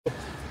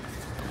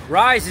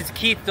RISE, it's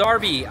Keith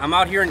Darby. I'm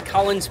out here in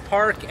Collins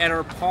Park at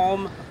our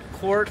Palm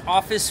Court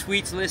office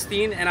suites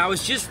listing, and I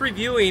was just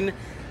reviewing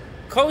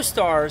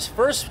CoStar's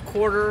first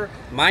quarter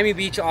Miami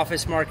Beach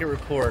office market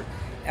report.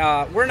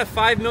 We're in a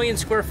 5 million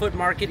square foot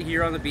market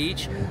here on the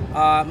beach.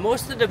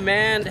 Most of the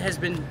demand has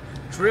been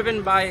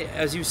driven by,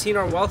 as you've seen,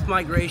 our wealth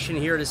migration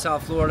here to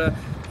South Florida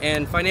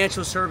and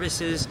financial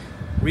services,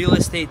 real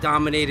estate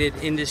dominated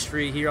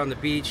industry here on the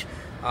beach.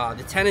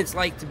 The tenants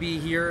like to be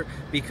here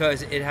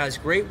because it has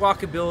great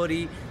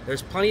walkability.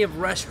 There's plenty of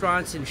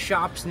restaurants and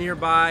shops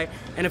nearby,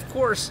 and of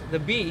course the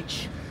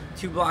beach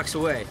 2 blocks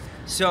away.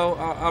 So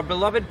our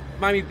beloved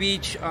Miami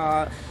Beach,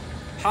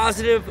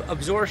 positive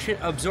absorption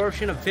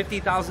of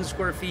 50,000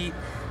 square feet.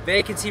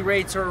 Vacancy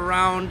rates are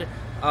around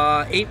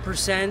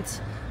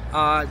 8%.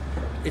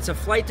 It's a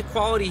flight to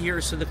quality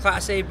here, so the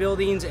Class A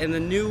buildings and the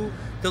new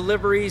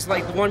deliveries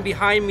like the one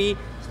behind me,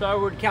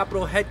 Starwood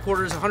Capital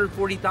headquarters,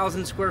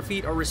 140,000 square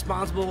feet, are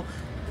responsible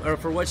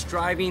for what's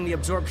driving the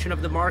absorption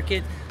of the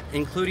market,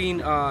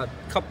 including a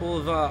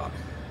couple of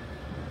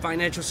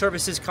financial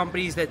services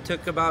companies that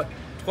took about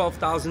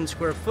 12,000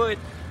 square foot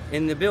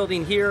in the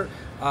building here.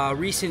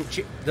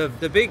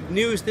 The big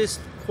news this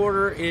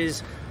quarter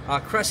is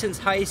Crescent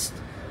Heights,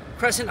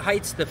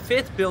 the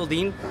 5th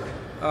building.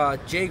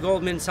 Jay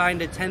Goldman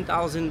signed a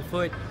 10,000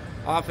 foot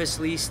office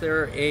lease.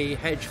 They're a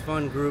hedge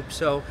fund group.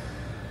 So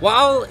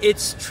while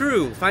it's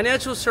true,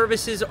 financial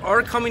services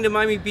are coming to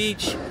Miami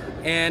Beach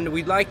and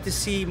we'd like to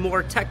see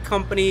more tech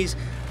companies,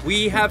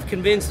 we have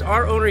convinced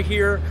our owner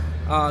here,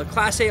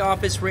 Class A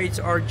office rates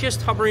are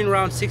just hovering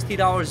around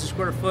 $60 a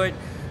square foot.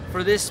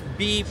 For this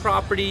B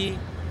property,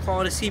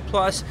 call it a C+,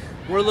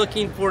 we're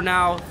looking for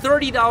now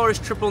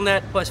 $30 triple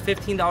net plus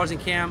 $15 in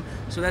CAM.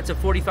 So that's a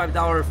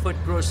 $45 a foot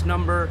gross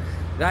number.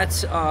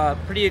 That's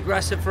pretty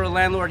aggressive for a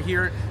landlord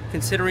here,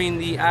 considering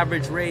the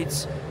average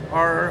rates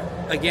are,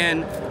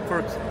 again,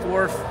 for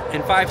 4-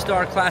 and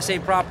 5-star Class A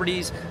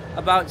properties,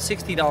 about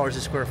 $60 a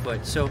square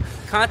foot. So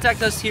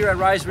contact us here at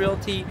RISE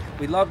Realty.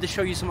 We'd love to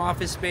show you some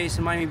office space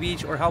in Miami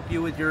Beach or help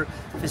you with your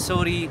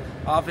facility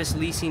office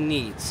leasing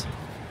needs.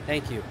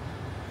 Thank you.